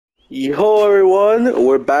Yo everyone,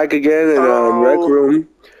 we're back again in Rec Oh, Room.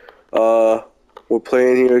 Uh, we're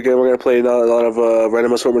playing here again. We're gonna play a lot of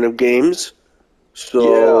random assortment of games. yeah.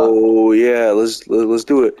 So yeah, let's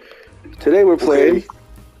do it. Today we're playing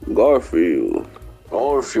Okay. Garfield.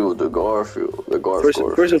 The First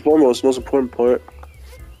and Garfield. foremost, most important part.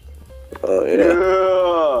 Yeah.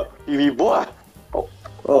 Yeah. Evie boy. Oh,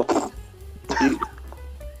 Oh, he,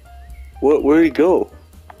 where'd he go?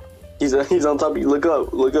 he's on top of you. Look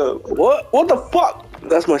up. Look up. What? What the fuck?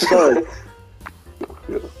 That's my son.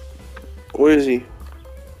 Where is he?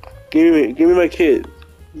 Give me my kid.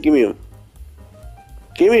 Give me him.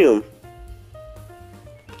 Give me him.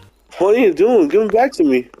 What are you doing? Give him back to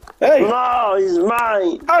me. Hey! No, he's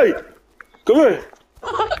mine. Hey! Come here!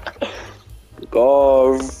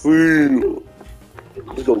 Garfield.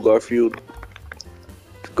 Let's go, Garfield.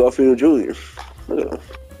 Garfield Jr. Look at him.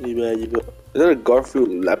 Is that a Garfield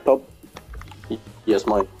laptop? Yes,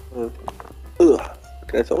 mine. Ugh.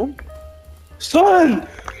 Can I tell him? Son!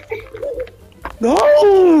 No!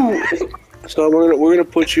 Son, we're gonna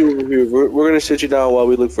put you over here. We're gonna sit you down while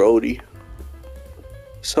we look for Odie.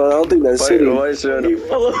 Son, I don't think that's sitting. Why should he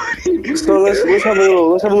follow me? So let's have a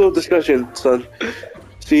little discussion, son.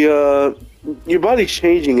 See, your body's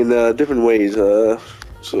changing in different ways. So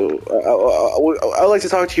I like to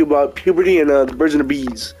talk to you about puberty and the birds and the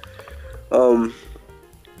bees.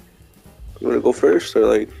 You wanna go first or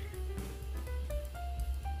like?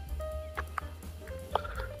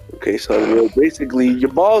 Okay, son. You know, basically, your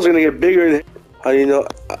balls are gonna get bigger. And how do you know?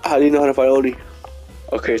 How do you know how to find Odie?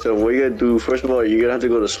 Okay, so what you're gonna do? First of all, you're gonna have to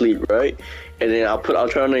go to sleep, right? And then I'll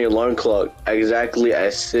turn on your alarm clock exactly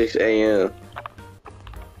at 6 a.m.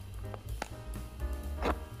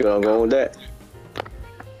 You know, I'm going with that.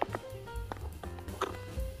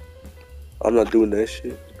 I'm not doing that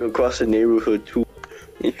shit. Go across the neighborhood too.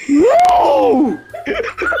 No!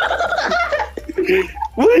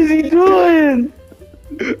 What is he doing?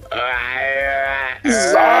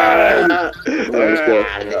 Son! Let's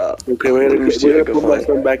go. Okay, we're gonna put my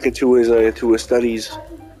son back into his studies.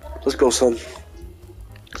 Let's go, son.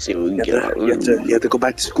 See what we You get. have to go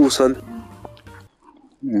back to school, son.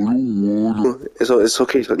 It's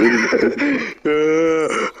okay, son.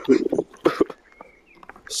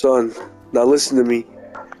 Son, now listen to me.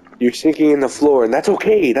 You're sinking in the floor, and that's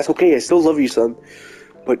okay. That's okay. I still love you, son.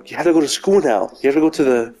 But you have to go to school now. You have to go to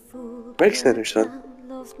the rec center, son.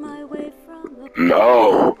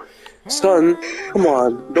 No. Son, come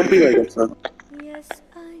on. Don't be like that, son.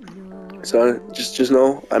 Son, just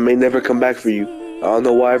know I may never come back for you. I don't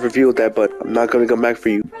know why I revealed that, but I'm not gonna come back for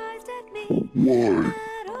you. Why?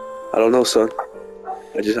 I don't know, son.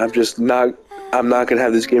 I'm not gonna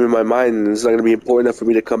have this game in my mind, and it's not gonna be important enough for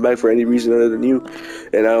me to come back for any reason other than you.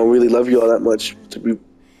 And I don't really love you all that much, to be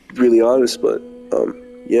really honest. But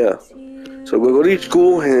yeah. So we'll go to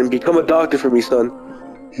school and become a doctor for me, son.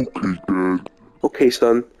 Okay, Dad. Okay,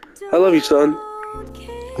 son. I love you, son. I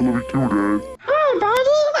love you too, Dad. Hi,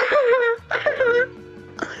 buddy.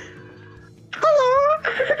 Hello.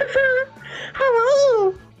 How are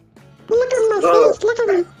you? Look at my face. Look at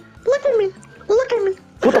me. Look at me. Look at me.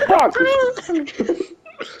 What the fuck?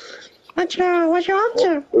 What you up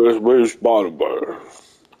to? Where's Spider-Man?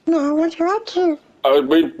 No, what you up to? I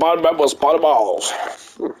mean, Spider-Man was Spider-Balls.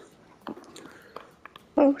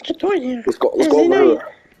 Oh, what you doing here? Let's go over here.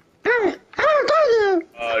 Hey, I told you.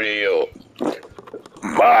 Mario.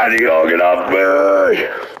 Mario, get off me!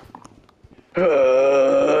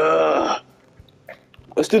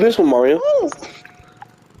 Let's do this one, Mario.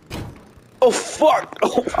 Oh, fuck!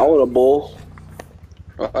 Oh, I want a bowl.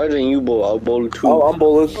 I think you bowl. I'll bowl too. Oh, I'm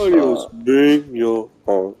bowling. Mario's bring your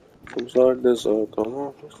arm. From start this up, come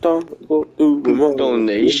on. Stop, go through the money.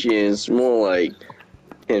 Donations, more like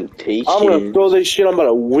temptation. I'm gonna throw this shit. I'm about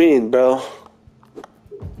to win, bro.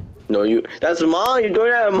 No, that's mine. You're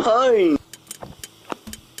doing that at mine.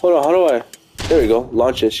 Hold on, how do I? There we go.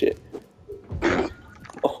 Launch that shit.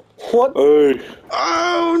 Oh, what? Hey.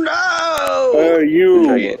 Oh no! Hey,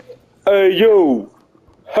 you. Hey, you.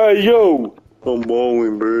 Hey, you. I'm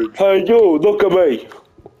bowling, bird. Hey, you. Look at me.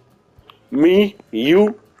 Me,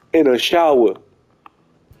 you, in a shower.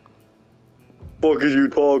 Fuck is you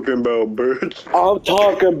talking about, bird? I'm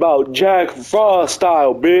talking about Jack Frost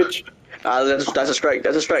style, bitch. That's a strike.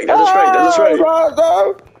 That's a strike. That's a strike. That's a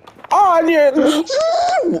strike. Onions.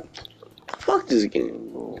 Fuck this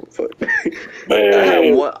game. Oh, fuck.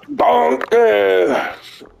 Man, What? donkey.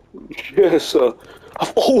 Yes, sir.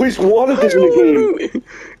 I've always wanted this in the game.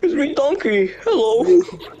 It's me, Donkey. Hello.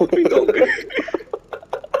 Me, Donkey.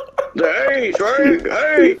 Hey, strike.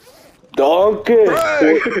 Hey. Donkey. What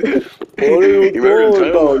are you You murdered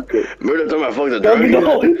doing, Thelma. Donkey? Murdered Thelma, I fucked the Donkey, dragon.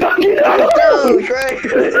 no. Donkey,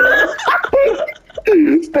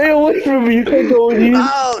 no. Stay away from me. You can't go with you.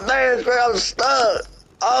 Oh, damn, Trey, I'm stuck.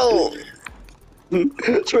 Oh.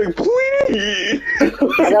 Trey, please.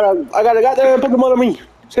 I got a goddamn Pokemon on me.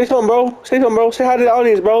 Say something, bro. Say something, bro. Say hi to the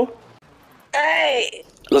audience, bro. Hey.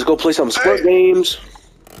 Let's go play some squirt games.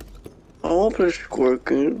 I want to play Squirt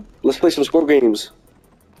game. Let's play some squirt games.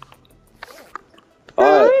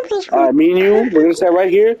 Alright, me and you, we're gonna stand right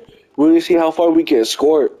here. We're gonna see how far we can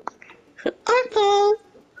squirt. Okay.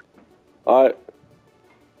 Alright.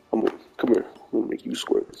 Come here. I'm gonna make you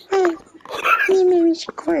squirt. You made me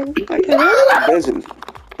squirt. Okay. Benson.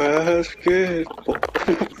 That's good. Oh,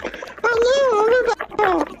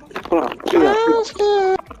 no. Hold on. Give me that. I'm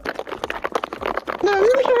scared. No,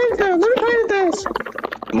 let me try this.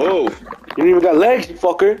 Move. You ain't even got legs, you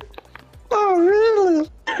fucker. Oh, really?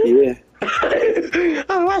 Yeah.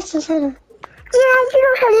 Oh, watch this, honey. Yeah, you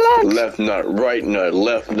don't have legs. Left nut, right nut,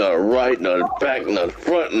 left nut, right nut, back nut,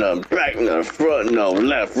 front nut, back nut, front nut,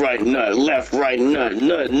 left, right nut,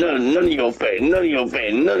 none of your face, none of your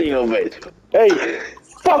face, none of your face. Hey,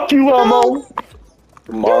 fuck you, Elmo.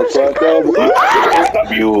 Motherfucker.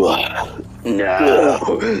 Fuck you. No,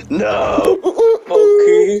 no.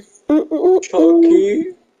 Chucky,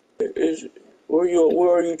 Chucky,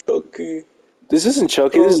 where are you, Chucky? This isn't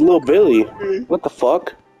Chucky, this is Lil Billy. What the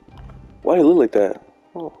fuck? Why do you look like that?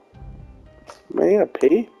 Oh. Man, you gotta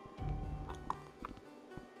pay?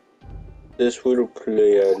 This will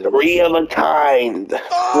play Three of a kind.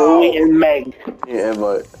 Roy and Meg. Yeah,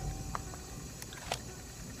 but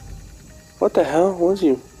What the hell? What's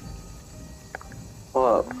you?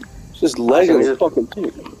 what? It's just leg Can and we this just- fucking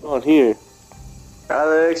thing on here.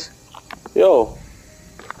 Alex, Yo.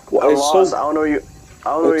 Why I'm it's lost. so I don't know where you. I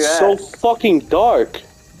don't know where it's you're so at. fucking dark.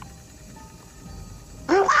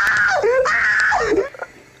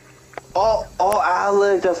 Oh,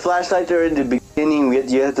 Alex, the flashlight there in the beginning.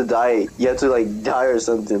 You had to die. You had to like die or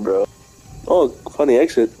something, bro. Oh, funny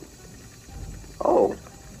exit. Oh.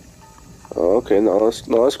 Oh, okay,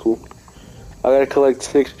 that's cool. I gotta collect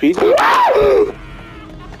 6 pieces.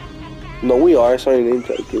 No, we are. Sorry, name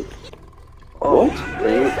tag. Oh. What?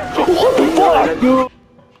 Are What the fuck, dude?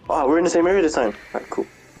 Oh, we're in the same area this time. Alright, cool.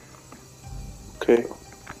 Okay.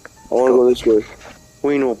 I wanna go this way.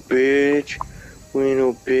 We ain't no bitch. We ain't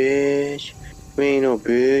no bitch. We ain't no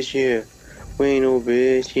bitch, yeah. We ain't no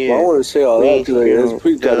bitch, yeah. Well, I wanna say all We that ain't because no it's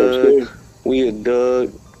pretty goddamn thug. scary. We a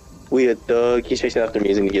thug. We a thug. He's chasing after me,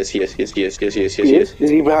 isn't he? Yes. Yes? Is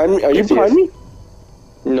he behind me? Are you Yes, he behind is. me?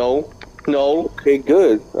 No. Okay,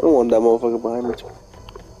 good. I don't want that motherfucker behind me.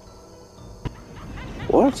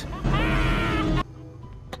 What?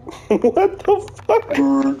 What the fuck?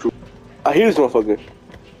 I hear this motherfucker.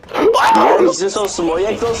 Yeah, he's just so small.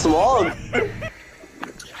 Yeah, he's so small.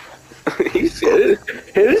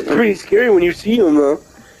 It is pretty scary when you see him, though.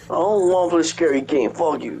 I don't want to play a scary game.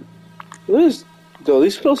 Fuck you. Though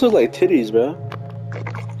these pills look like titties, bro.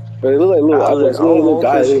 They look like little Alex, eyeballs. I don't Little want to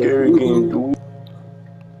play guys. a scary game, dude.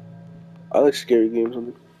 I like scary games.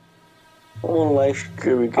 I don't like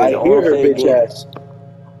scary games. I hear wanna her play a bitch game. ass.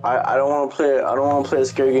 I don't want to play. I don't want to play a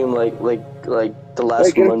scary game like the last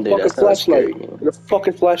Hey, get Monday. a fucking That's not a scary flashlight. game. Get a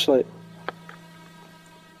fucking flashlight.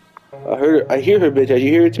 I heard her. I hear her bitch ass. You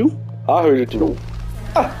hear it too? I heard it too.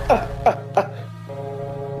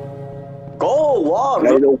 Go walk.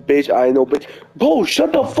 I know, bitch. I know, bitch. Bro,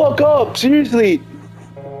 shut the fuck up. Seriously.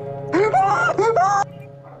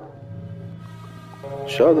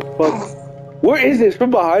 Shut the fuck. Where is this?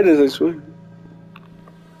 From behind us, I swear.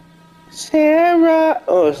 Sarah.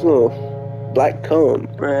 Oh, it's no black cum.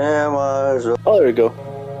 Grandma's. Oh, there we go.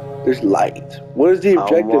 There's light. What is the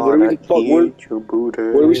objective? What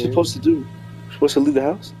are we supposed to do? We're supposed to leave the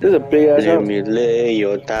house? There's a big ass Let house. me lay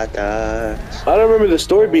your tatas. I don't remember the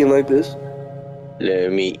story being like this.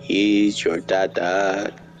 Let me eat your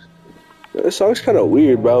tatas. This song's kind of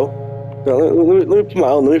weird, bro. No, let me put my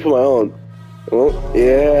own. Let me put my own. Oh,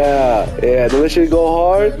 yeah. Don't let shit go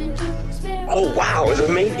hard. Oh wow, it's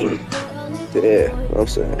amazing. Yeah, I'm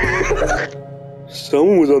saying.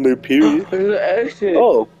 Someone was on their period. There's an exit.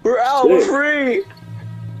 Oh, We're out. We're shit. free.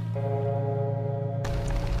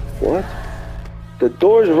 What? The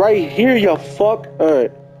door's right here, you fuck.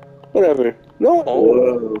 Alright. Whatever. No. Oh.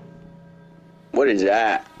 Whoa. What is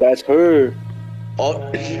that? That's her.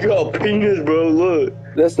 Oh, she got a penis, bro. Look.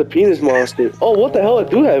 That's the penis monster. Oh, what the hell? I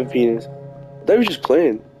do have a penis. I thought we were just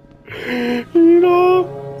playing.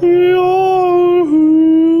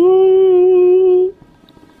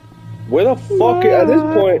 Where the fuck? At this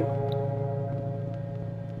point,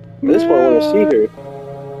 I want to see her.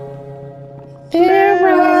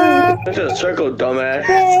 It's a circle, dumbass.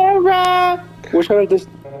 We're trying to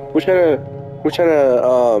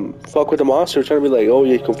fuck with the monster. We're trying to be like, oh,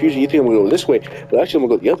 you're confused. You think I'm gonna go this way, but actually I'm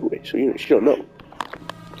gonna go the other way. So you don't know.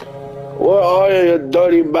 Where are you, you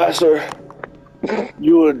dirty bastard?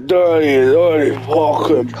 You a dirty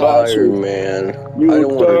fucking bastard, man. You I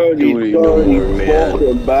don't want to dirty, do this no dirty more, man.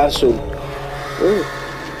 fucking bastard.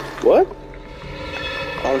 What?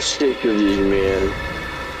 I'm sick of this, man.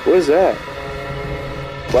 What is that?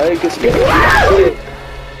 Why did it get scared?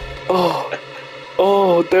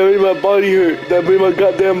 Oh, that made my body hurt. That made my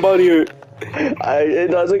goddamn body hurt.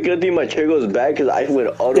 That's a good thing my chair goes back because I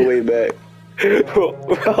went all the way back. Bro,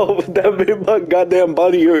 that made my goddamn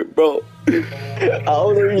body hurt, bro. I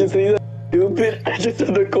don't know if you see that stupid. I just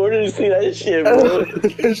in the corner to see that shit, bro.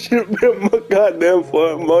 That shit made my goddamn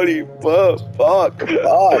body. Fuck.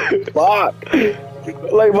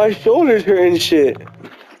 Like my shoulders hurt and shit.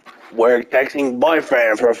 We're texting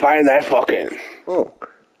boyfriend for finding that fucking. Oh.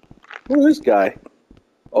 Who's this guy?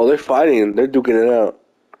 Oh, they're fighting. They're duking it out.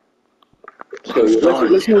 So,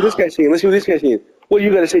 let's see what this guy's saying. What do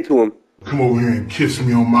you gotta say to him? Come over here and kiss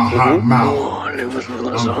me on my hot mouth. Oh, it was I'm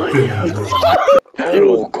lasagna.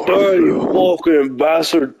 You dirty fucking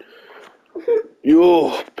bastard.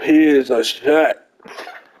 You piece of shit.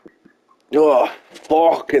 You're a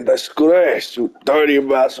fucking disgrace, you dirty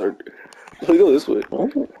bastard. Let's go this way.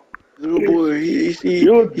 Little boy,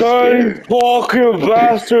 You dirty fucking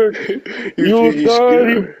bastard. You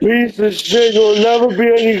dirty piece of shit. You'll never be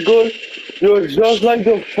any good. You're just like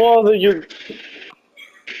the father you...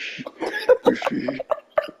 What's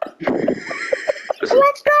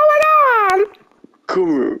going on?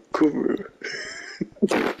 Come here.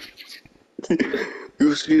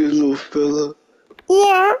 You see this little fella?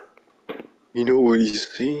 Yeah. You know what he's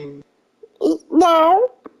seen? No.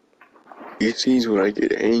 He sees when I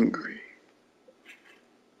get angry.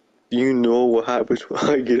 Do you know what happens when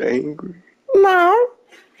I get angry? No.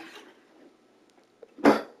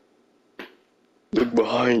 Look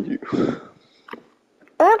behind you.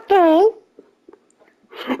 Okay.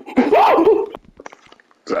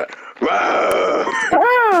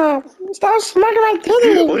 Ah, stop smacking my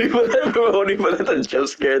titty. What do you put that the jump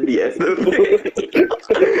scare at the end of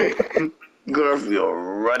it? Garfield,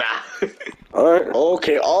 run out. Alright.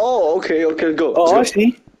 Okay, okay, go. Oh, I Let's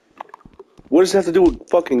see. What does that have to do with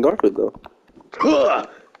fucking Garfield, though? go.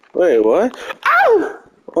 Wait, what? Ow!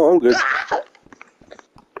 Oh, I'm good.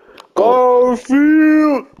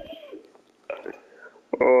 Garfield!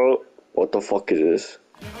 What the fuck is this?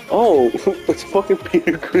 Oh, it's fucking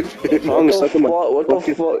Peter Griffin. What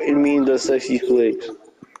the fuck it mean the sexy flakes?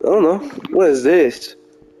 I don't know. What is this?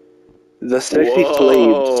 The sexy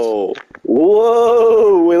slaves.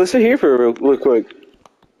 Whoa! Wait, let's sit here for real quick.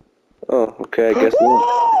 Oh, okay, I guess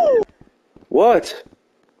not. What?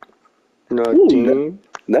 Nothing. Ooh,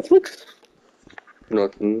 Netflix?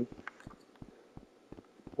 Nothing.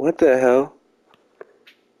 What the hell?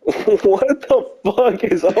 What the fuck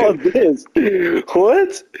is all this?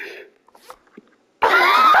 What?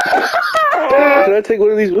 Can I take one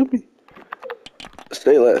of these with me?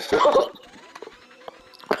 Say less. I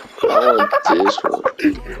want this one.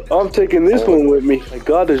 I'm taking this one with me. My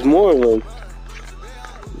God, there's more of them.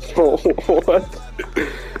 Oh, what?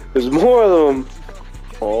 There's more of them.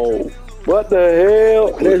 Oh, what the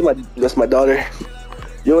hell? That's my daughter.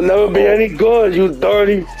 You'll never be any good, you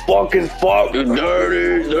dirty fucking fuck. You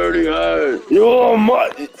dirty ass. You're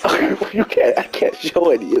my. I can't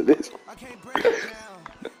show any of this.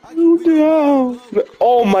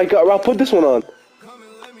 Oh my God, Rob, put this one on.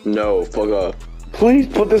 No, fuck off. Please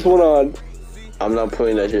put this one on. I'm not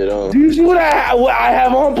putting that shit on. Do you see what I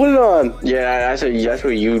have on? Put it on. Yeah, that's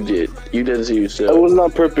what you did. You did it to yourself. It wasn't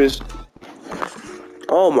on purpose.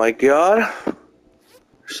 Oh my God.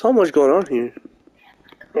 There's so much going on here.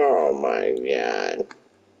 Oh my God.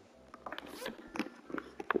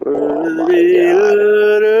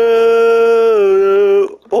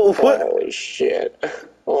 Oh, what? Holy shit.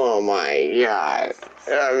 Oh my God.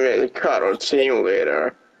 I'm in Cuddle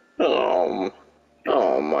Simulator. Oh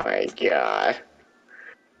my God.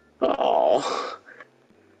 Oh,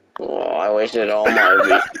 I wasted all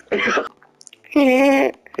my week.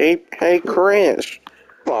 Hey, Chris.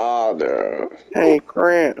 Father. Hey,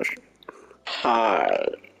 Chris. Hi.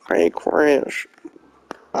 Hey, Chris.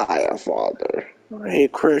 Hiya, Father. Hey,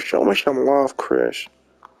 Chris, show me some love, Chris.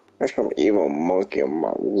 There's some evil monkey on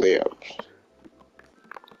my lips.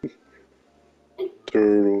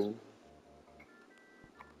 Turtle.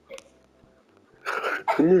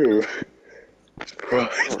 Come here. Surprise.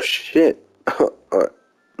 Oh, shit. Alright.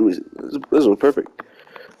 This was perfect.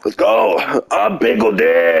 Let's go. I'm Pickle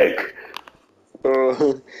Dick.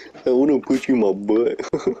 I wanna put you in my butt.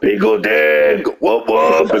 Pickle dick! Whoop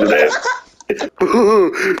whoop! Pickle dick!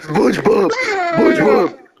 SpongeBob!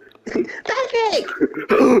 SpongeBob! Patrick!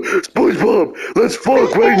 SpongeBob! Let's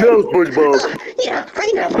fuck right now, SpongeBob! Yeah,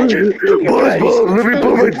 right now, Patrick. Come here, buddy. SpongeBob, let me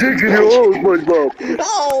put my dick in your hole, SpongeBob!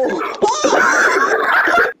 Oh!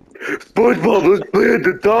 Oh! SpongeBob, let's play at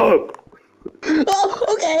the top! Oh,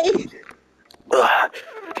 okay.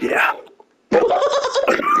 Yeah. What?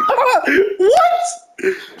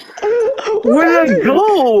 Where did I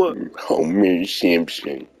go? Homer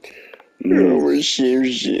Simpson. Homer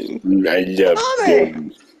Simpson. I love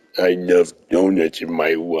donuts. I love donuts and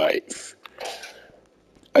my wife.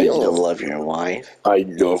 I don't love your wife. I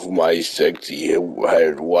love my sexy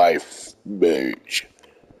haired wife, Marge.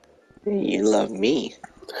 You love me.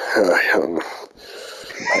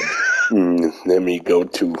 Let me go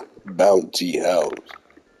to Bounty House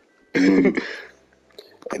and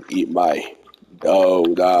eat my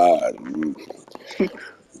donut.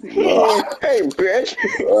 Hey, bitch.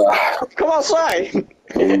 Come outside.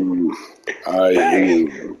 Come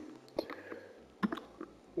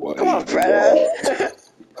on, Fred.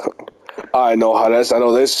 I know how this. I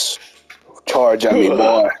know this. Charge at me,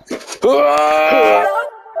 boy.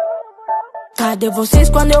 Cadê vocês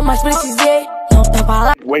quando eu mais precisei? Não tava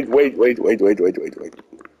lá. Wait.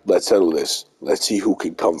 Let's settle this. Let's see who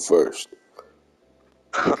can come first.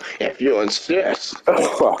 If you insist.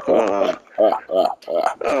 Oh.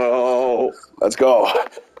 Oh. Let's go.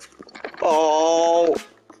 Oh.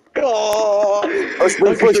 Oh. Let's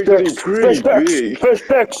bring fish sticks.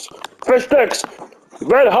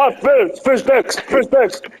 Red hot fish sticks.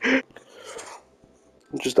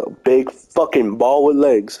 Just a big fucking ball with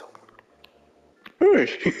legs. I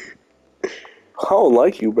don't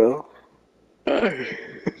like you, bro.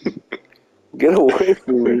 Get away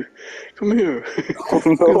from me. Come here. Oh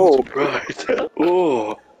no. Right.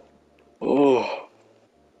 Oh.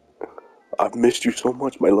 I've missed you so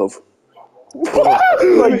much, my love.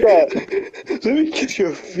 Like that. Let me kiss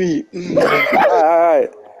your feet.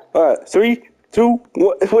 Alright. 3, 2,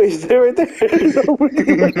 1. Wait, is it right there?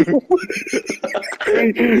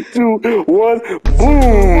 3, 2, 1.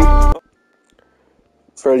 Boom.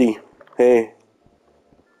 Freddy. Hey.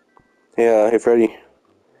 Hey, Freddy.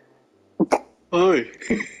 Hi.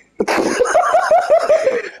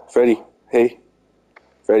 Freddy. Hey.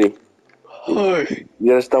 Freddy. Hi. You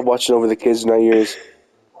gotta stop watching over the kids in our ears.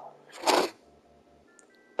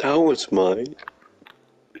 That was mine.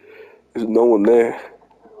 There's no one there.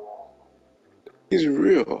 He's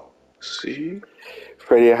real. See?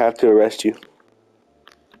 Freddy, I have to arrest you.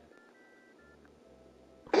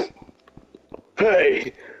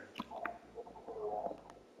 Hey.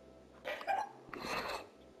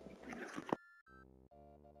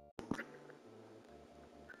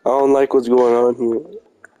 I don't like what's going on here.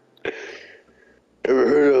 Ever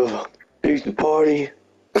heard of Pizza Party?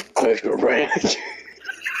 Extra ranch.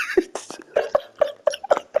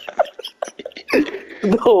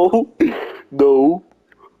 No.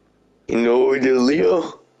 You know what we did,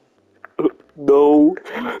 Leo? No.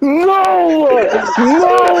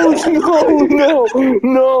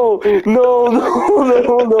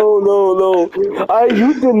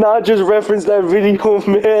 You did not just reference that video,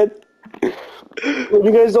 man. If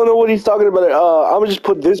you guys don't know what he's talking about, I'm gonna just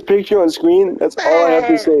put this picture on screen. That's all I have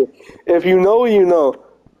to say. If you know, you know.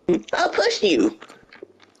 I'll push you.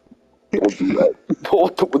 Don't do that.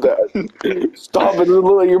 Don't do that. Stop it. It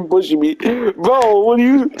looks like you're pushing me. Bro, what are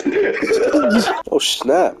you... Oh,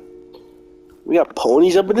 snap. We got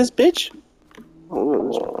ponies up in this bitch?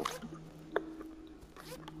 Oh,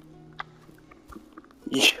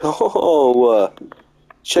 yo,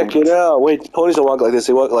 check it out. Wait, ponies don't walk like this.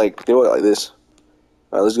 They walk like this.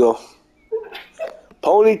 Alright, let's go.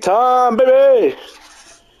 Pony time, baby!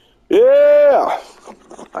 Yeah!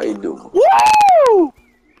 How you doing? Woo!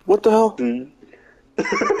 What the hell?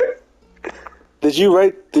 Did you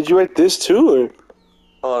write this too, or?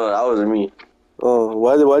 Oh, no, that wasn't me. Oh,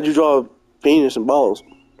 why'd you draw a penis and balls?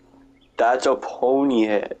 That's a pony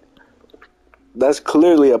head. That's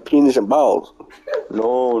clearly a penis and balls.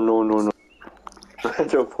 No.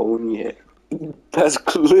 That's a pony head. That's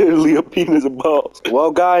clearly a penis and balls.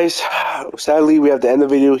 Well, guys, sadly, we have to end the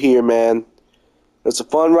video here, man. It was a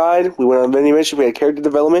fun ride. We went on many missions. We had character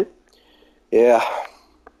development. Yeah.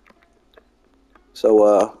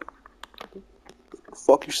 So,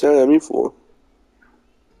 fuck you staring at me for?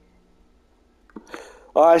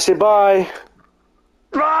 Alright, say bye.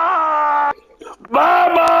 Bye!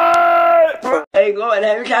 Bye! Hey, go and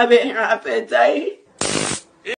have your cabin. Appetite.